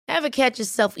Ever catch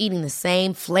yourself eating the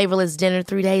same flavorless dinner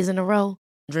 3 days in a row?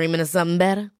 Dreaming of something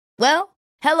better? Well,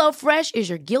 HelloFresh is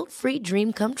your guilt-free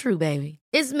dream come true, baby.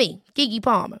 It's me, Keke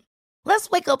Palmer. Let's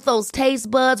wake up those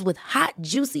taste buds with hot,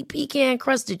 juicy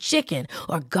pecan-crusted chicken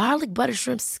or garlic butter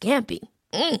shrimp scampi.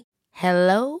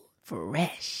 Hello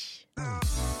Fresh.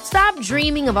 Stop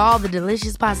dreaming of all the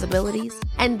delicious possibilities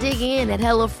and dig in at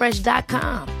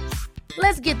HelloFresh.com.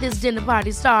 Let's get this dinner party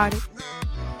started.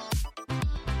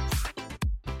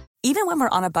 Even when we're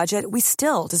on a budget, we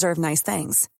still deserve nice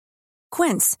things.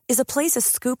 Quince is a place to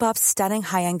scoop up stunning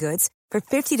high-end goods for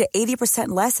 50 to 80%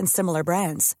 less than similar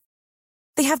brands.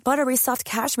 They have buttery soft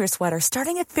cashmere sweaters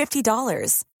starting at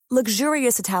 $50,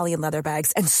 luxurious Italian leather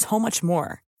bags, and so much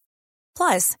more.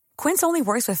 Plus, Quince only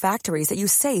works with factories that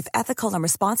use safe, ethical, and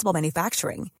responsible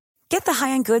manufacturing. Get the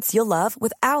high-end goods you'll love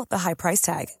without the high price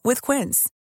tag with Quince.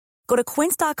 Go to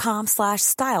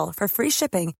quince.com/style for free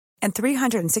shipping and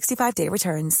 365-day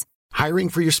returns. Hiring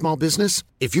for your small business?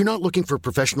 If you're not looking for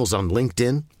professionals on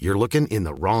LinkedIn, you're looking in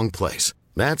the wrong place.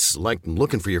 That's like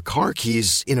looking for your car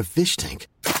keys in a fish tank.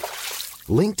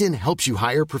 LinkedIn helps you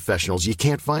hire professionals you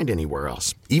can't find anywhere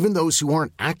else, even those who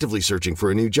aren't actively searching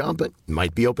for a new job but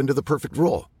might be open to the perfect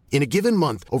role. In a given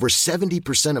month, over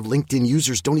 70% of LinkedIn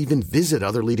users don't even visit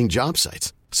other leading job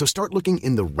sites. So start looking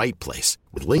in the right place.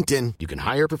 With LinkedIn, you can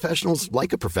hire professionals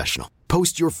like a professional.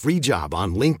 Post your free job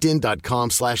on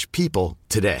linkedin.com/people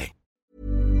today.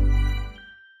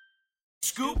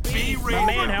 Scoop B My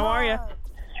man, how are you?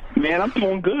 Man, I'm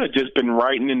doing good. Just been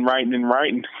writing.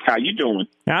 How you doing?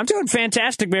 I'm doing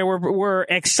fantastic, man. We're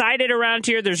excited around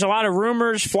here. There's a lot of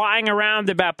rumors flying around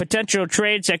about potential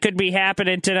trades that could be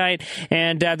happening tonight,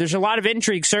 and there's a lot of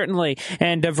intrigue, certainly,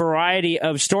 and a variety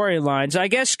of storylines. I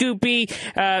guess, Scoopy,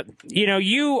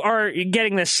 you are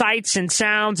getting the sights and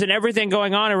sounds and everything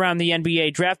going on around the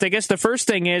NBA draft. I guess the first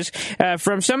thing is,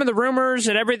 from some of the rumors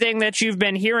and everything that you've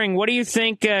been hearing, what do you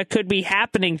think could be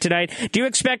happening tonight? Do you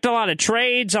expect a lot of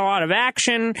trades, a lot of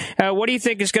action? What do you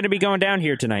think is going to be going down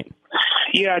here tonight?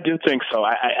 Yeah, I do think so.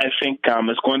 I think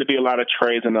it's going to be a lot of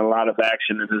trades and a lot of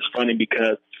action. And it's funny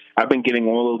because I've been getting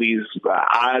all of these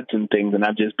odds and things, and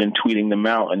I've just been tweeting them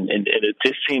out. And it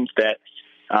just seems that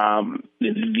the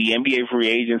NBA free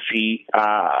agency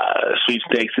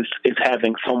sweepstakes is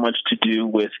having so much to do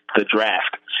with the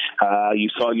draft. You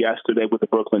saw yesterday with the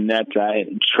Brooklyn Nets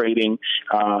trading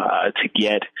to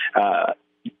get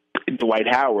Dwight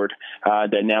Howard,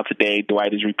 that now today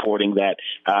Dwight is reporting that,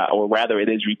 or rather it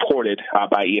is reported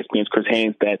by ESPN's Chris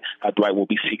Haynes that Dwight will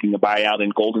be seeking a buyout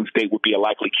and Golden State would be a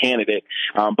likely candidate.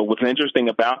 But what's interesting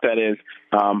about that is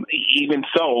even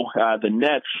so, the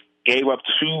Nets gave up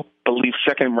two, I believe,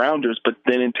 second rounders, but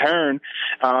then in turn,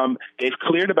 they've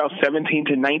cleared about $17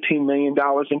 to $19 million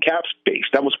in cap space.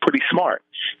 That was pretty smart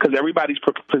because everybody's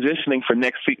positioning for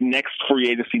next free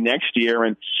agency next year,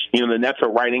 and the Nets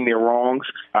are righting their wrongs.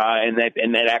 And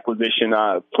that acquisition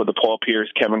for the Paul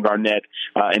Pierce, Kevin Garnett,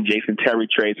 and Jason Terry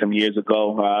trade some years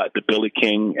ago, the Billy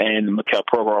King and Mikhail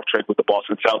Provorov trade with the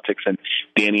Boston Celtics, and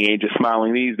Danny Ainge is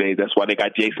smiling these days. That's why they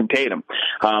got Jason Tatum.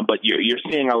 But you're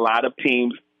seeing a lot of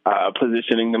teams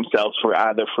positioning themselves for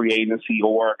either free agency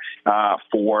or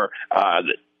for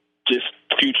just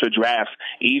future drafts.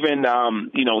 Even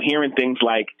hearing things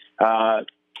like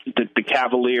the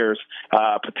Cavaliers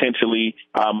potentially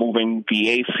moving the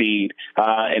A seed,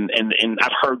 and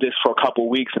I've heard this for a couple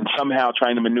of weeks, and somehow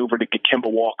trying to maneuver to get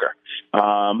Kemba Walker.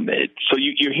 So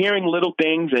you're hearing little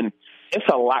things, and it's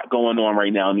a lot going on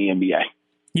right now in the NBA.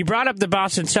 You brought up the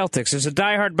Boston Celtics. As a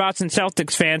diehard Boston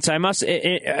Celtics fan, I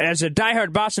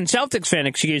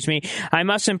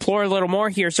must implore a little more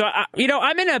here. So,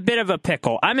 I'm in a bit of a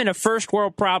pickle. I'm in a first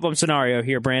world problem scenario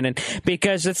here, Brandon,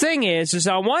 because the thing is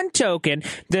on one token,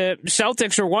 the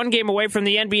Celtics are one game away from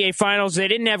the NBA Finals. They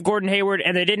didn't have Gordon Hayward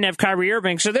and they didn't have Kyrie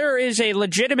Irving. So there is a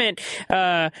legitimate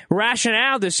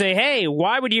rationale to say, hey,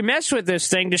 why would you mess with this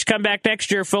thing? Just come back next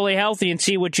year fully healthy and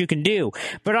see what you can do.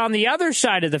 But on the other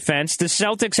side of the fence, the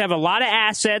Celtics have a lot of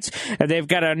assets. They've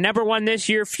got a number one this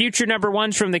year, future number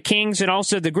ones from the Kings and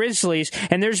also the Grizzlies.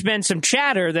 And there's been some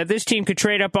chatter that this team could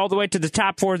trade up all the way to the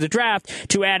top four of the draft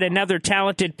to add another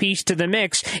talented piece to the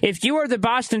mix. If you are the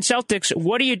Boston Celtics,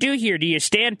 what do you do here? Do you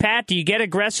stand pat? Do you get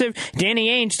aggressive? Danny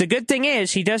Ainge, the good thing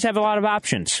is he does have a lot of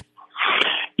options.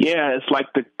 Yeah, it's like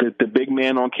the big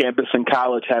man on campus in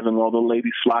college having all the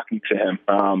ladies flocking to him.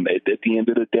 At the end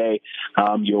of the day,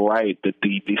 you're right that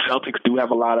the Celtics do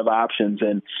have a lot of options.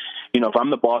 And, if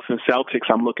I'm the Boston Celtics,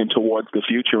 I'm looking towards the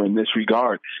future in this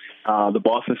regard. The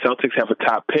Boston Celtics have a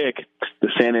top pick.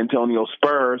 The San Antonio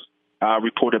Spurs,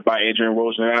 reported by Adrian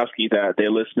Wojnarowski, that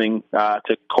they're listening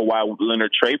to Kawhi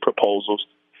Leonard trade proposals.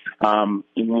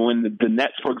 When the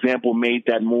Nets, for example, made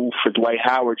that move for Dwight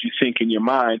Howard, you think in your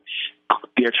mind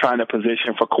they're trying to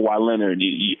position for Kawhi Leonard.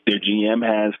 Their GM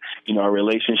has, a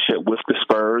relationship with the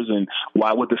Spurs, and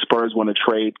why would the Spurs want to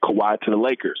trade Kawhi to the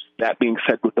Lakers? That being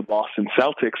said, with the Boston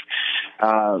Celtics,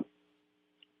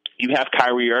 you have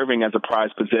Kyrie Irving as a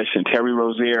prized possession. Terry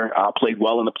Rozier played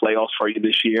well in the playoffs for you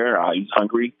this year. He's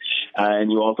hungry.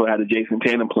 And you also had Jason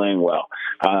Tatum playing well.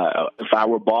 If I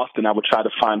were Boston, I would try to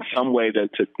find some way to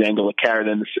dangle a carrot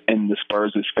in the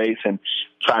Spurs' face and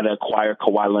try to acquire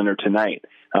Kawhi Leonard tonight.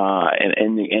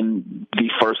 In the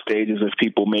first stages of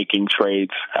people making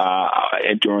trades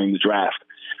during the draft.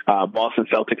 Boston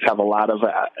Celtics have a lot of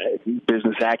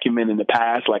business acumen in the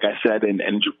past, like I said,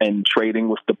 and trading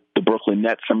with the Brooklyn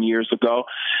Nets some years ago.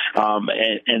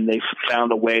 And they've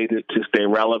found a way to stay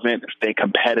relevant, stay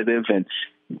competitive. And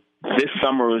this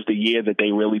summer is the year that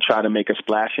they really try to make a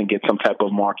splash and get some type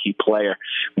of marquee player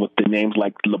with the names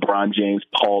like LeBron James,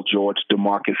 Paul George,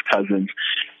 DeMarcus Cousins,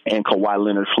 and Kawhi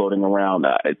Leonard floating around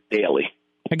daily.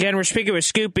 Again, we're speaking with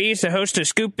Scoop B, the host of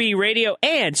Scoop B Radio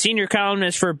and senior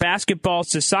columnist for Basketball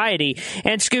Society.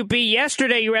 And Scoop B,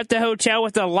 yesterday you were at the hotel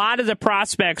with a lot of the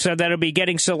prospects that'll be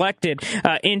getting selected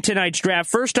in tonight's draft.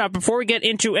 First off, before we get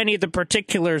into any of the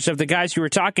particulars of the guys you were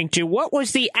talking to, what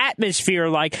was the atmosphere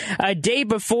like a day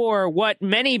before what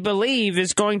many believe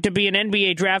is going to be an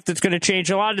NBA draft that's going to change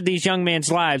a lot of these young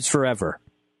men's lives forever?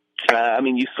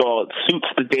 You saw suits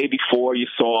the day before. You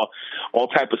saw all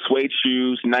type of suede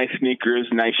shoes, nice sneakers,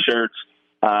 nice shirts,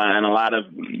 and a lot of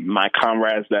my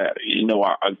comrades that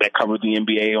that cover the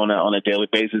NBA on a daily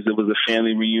basis. It was a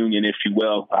family reunion, if you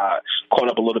will. Caught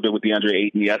up a little bit with DeAndre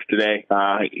Ayton yesterday.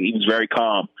 He was very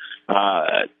calm.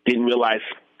 Didn't realize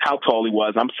how tall he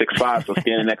was. I'm 6'5", so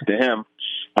standing next to him.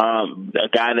 A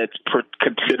guy that's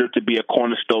considered to be a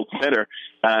cornerstone center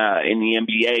in the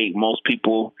NBA. Most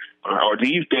people, or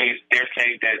these days, they're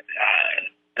saying that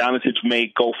Doncic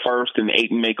may go first and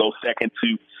Ayton may go second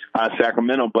to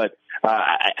Sacramento. But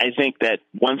I think that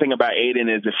one thing about Ayton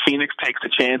is if Phoenix takes a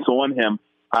chance on him,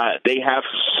 they have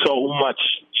so much.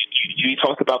 You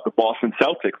talked about the Boston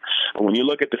Celtics. When you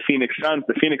look at the Phoenix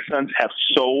Suns have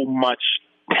so much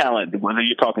talent, whether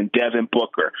you're talking Devin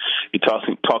Booker,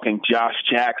 you're talking Josh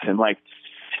Jackson. Like,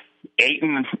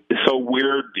 Ayton is so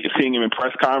weird seeing him in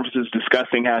press conferences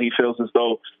discussing how he feels as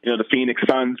though the Phoenix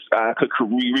Suns could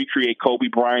recreate Kobe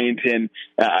Bryant and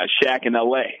Shaq in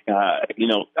LA.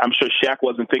 I'm sure Shaq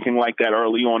wasn't thinking like that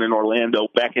early on in Orlando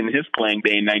back in his playing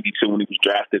day in '92 when he was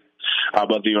drafted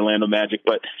above the Orlando Magic.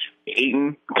 But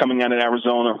Ayton, coming out of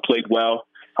Arizona, played well.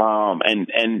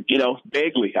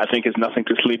 Bagley, I think, is nothing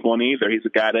to sleep on either. He's a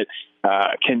guy that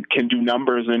can do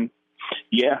numbers, and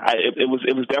it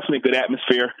was definitely a good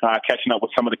atmosphere. Catching up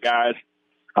with some of the guys,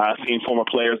 seeing former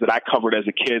players that I covered as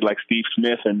a kid, like Steve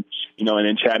Smith, and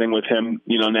then chatting with him.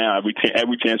 Now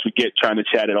every chance we get, trying to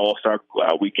chat at All-Star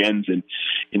weekends, and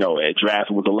at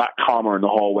draft, it was a lot calmer in the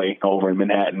hallway over in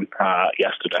Manhattan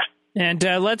yesterday. And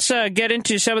let's get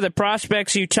into some of the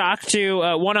prospects you talked to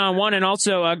one-on-one, and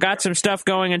also got some stuff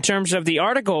going in terms of the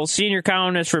article, senior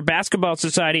columnist for Basketball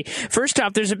Society. First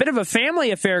off, there's a bit of a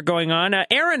family affair going on.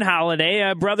 Aaron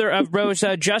Holiday, brother of bros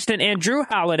Justin and Drew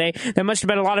Holiday. That must have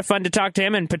been a lot of fun to talk to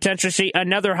him and potentially see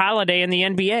another Holiday in the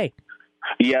NBA.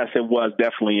 Yes, it was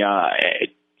definitely.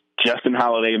 Justin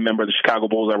Holiday, a member of the Chicago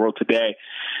Bulls, I wrote today.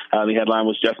 The headline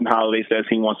was, Justin Holiday says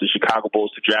he wants the Chicago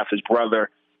Bulls to draft his brother,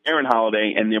 Aaron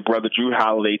Holiday, and their brother Drew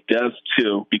Holiday does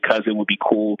too, because it would be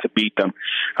cool to beat them.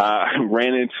 I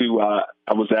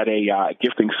was at a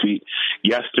gifting suite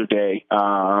yesterday,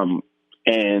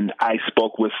 and I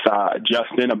spoke with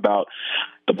Justin about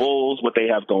the Bulls, what they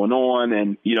have going on,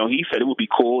 and he said it would be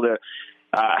cool to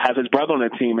have his brother on the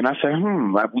team. And I said,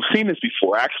 we've seen this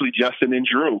before. Actually, Justin and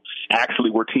Drew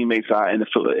were teammates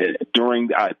during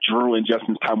Drew and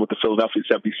Justin's time with the Philadelphia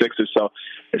 76ers. So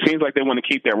it seems like they want to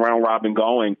keep that round robin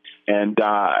going. And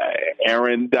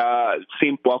Aaron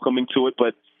seemed welcoming to it,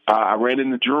 but I ran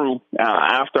into Drew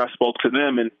after I spoke to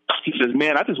them, and he says,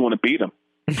 man, I just want to beat him.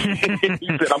 He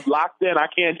said, I'm locked in. I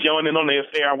can't join in on the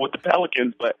affair with the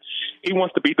Pelicans, but he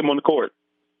wants to beat them on the court.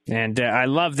 And I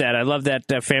love that. I love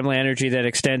that family energy that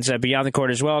extends beyond the court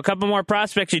as well. A couple more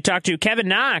prospects you talked to. Kevin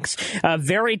Knox, a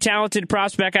very talented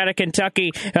prospect out of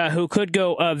Kentucky who could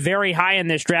go very high in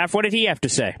this draft. What did he have to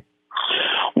say?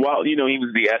 Well, he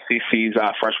was the SEC's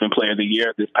freshman player of the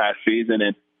year this past season,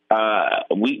 and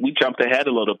we jumped ahead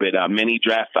a little bit. Many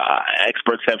draft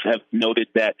experts have noted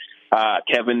that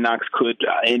Kevin Knox could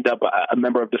end up a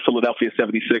member of the Philadelphia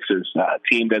 76ers, a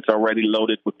team that's already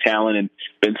loaded with talent, and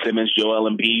Ben Simmons, Joel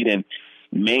Embiid, and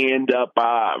may end up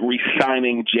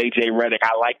re-signing J.J. Redick.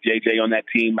 I like J.J. on that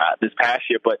team this past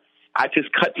year, but I just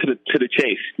cut to the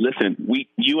chase. Listen,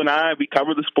 you and I, we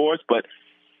cover the sports, but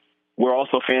we're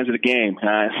also fans of the game.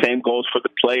 Same goes for the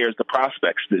players, the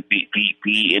prospects,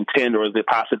 the intent or the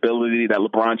possibility that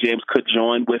LeBron James could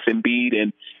join with Embiid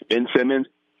and Ben Simmons.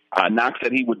 Knox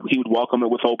said he would welcome it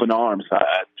with open arms.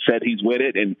 Said he's with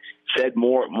it, and said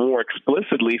more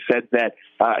explicitly said that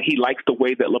he likes the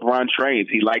way that LeBron trains.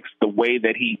 He likes the way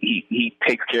that he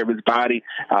takes care of his body,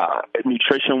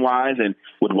 nutrition wise, and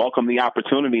would welcome the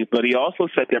opportunity. But he also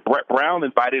said that Brett Brown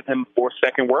invited him for a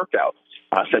second workout.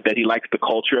 Said that he likes the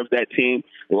culture of that team,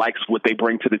 likes what they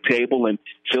bring to the table, and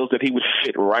feels that he would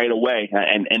fit right away.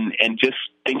 And just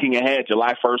thinking ahead,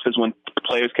 July 1st is when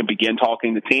players can begin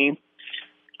talking to team.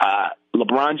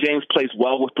 LeBron James plays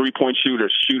well with three-point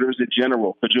shooters in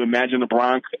general. Could you imagine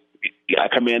LeBron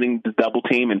commanding the double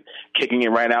team and kicking it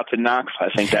right out to Knox? I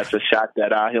think that's a shot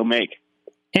that he'll make.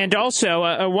 And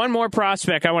also, one more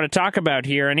prospect I want to talk about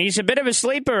here, and he's a bit of a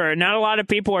sleeper. Not a lot of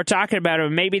people are talking about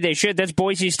him. Maybe they should. That's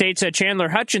Boise State's Chandler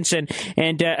Hutchinson.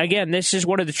 And, again, this is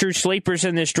one of the true sleepers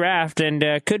in this draft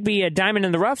and could be a diamond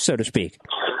in the rough, so to speak.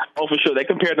 Oh, for sure. They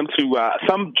compared them to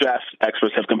some draft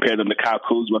experts have compared them to Kyle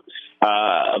Kuzma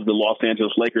of the Los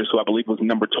Angeles Lakers, who I believe was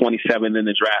number 27 in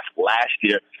the draft last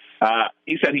year.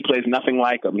 He said he plays nothing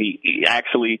like him. He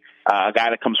actually, a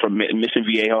guy that comes from Mission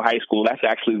Viejo High School, that's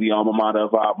actually the alma mater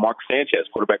of Mark Sanchez,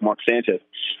 quarterback Mark Sanchez.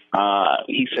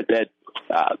 He said that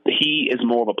he is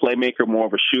more of a playmaker, more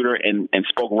of a shooter, and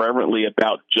spoke reverently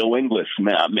about Joe Ingles,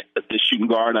 the shooting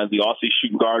guard, the Aussie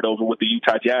shooting guard over with the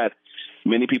Utah Jazz.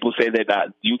 Many people say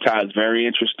that Utah is very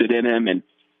interested in him, and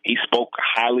he spoke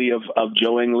highly of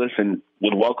Joe Ingles and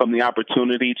would welcome the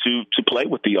opportunity to play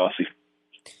with the Aussie.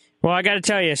 Well, I got to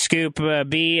tell you, Scoop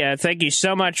B, thank you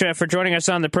so much for joining us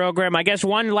on the program. I guess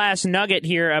one last nugget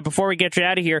here before we get you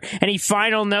out of here. Any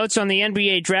final notes on the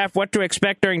NBA draft, what to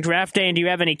expect during draft day, and do you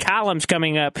have any columns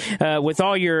coming up with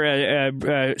all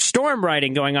your storm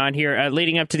writing going on here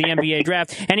leading up to the NBA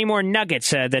draft? Any more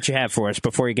nuggets that you have for us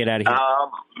before you get out of here?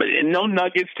 No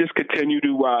nuggets. Just continue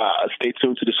to stay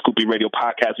tuned to the Scoop B Radio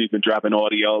podcast. We've been dropping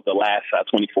audio the last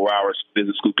 24 hours.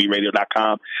 Visit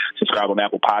ScoopBRadio.com. Subscribe on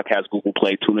Apple Podcasts, Google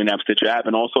Play, TuneIn app, Stitcher app,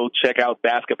 and also check out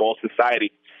Basketball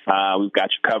Society. We've got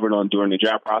you covered during the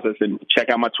draft process, and check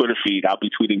out my Twitter feed. I'll be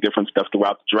tweeting different stuff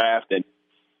throughout the draft, and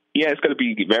it's going to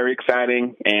be very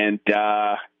exciting. And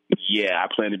I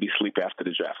plan to be asleep after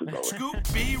the draft is over.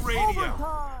 Scoop B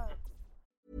Radio.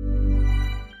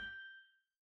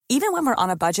 Even when we're on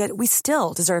a budget, we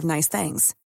still deserve nice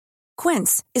things.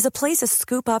 Quince is a place to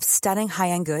scoop up stunning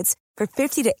high-end goods for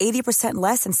 50 to 80%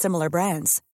 less than similar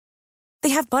brands. They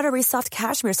have buttery soft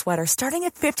cashmere sweaters starting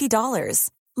at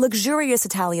 $50, luxurious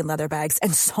Italian leather bags,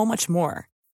 and so much more.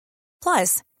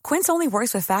 Plus, Quince only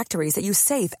works with factories that use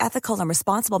safe, ethical, and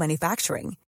responsible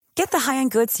manufacturing. Get the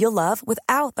high-end goods you'll love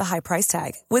without the high price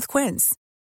tag with Quince.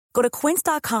 Go to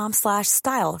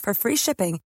quince.com/style for free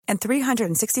shipping and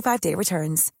 365-day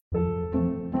returns.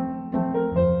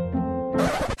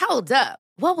 Hold up.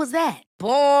 What was that?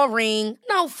 Boring.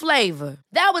 No flavor.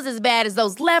 That was as bad as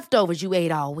those leftovers you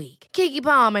ate all week. Keke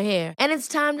Palmer here. And it's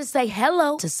time to say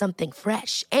hello to something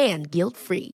fresh and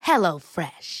guilt-free. Hello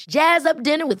Fresh. Jazz up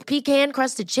dinner with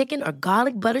pecan-crusted chicken or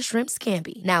garlic butter shrimp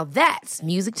scampi. Now that's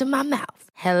music to my mouth.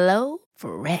 Hello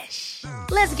Fresh.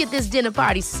 Let's get this dinner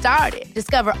party started.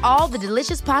 Discover all the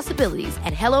delicious possibilities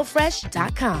at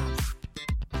HelloFresh.com.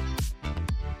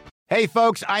 Hey,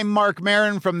 folks, I'm Mark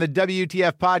Maron from the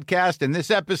WTF Podcast, and this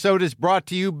episode is brought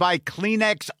to you by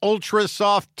Kleenex Ultra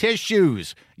Soft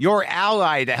Tissues, your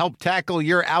ally to help tackle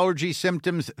your allergy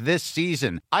symptoms this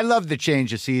season. I love the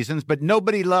change of seasons, but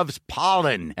nobody loves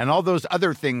pollen and all those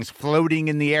other things floating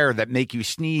in the air that make you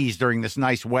sneeze during this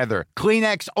nice weather.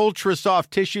 Kleenex Ultra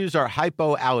Soft Tissues are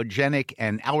hypoallergenic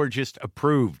and allergist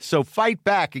approved, so fight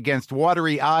back against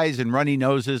watery eyes and runny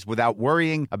noses without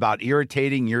worrying about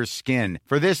irritating your skin.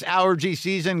 For this allergy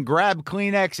season, grab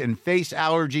Kleenex and face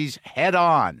allergies head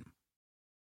on.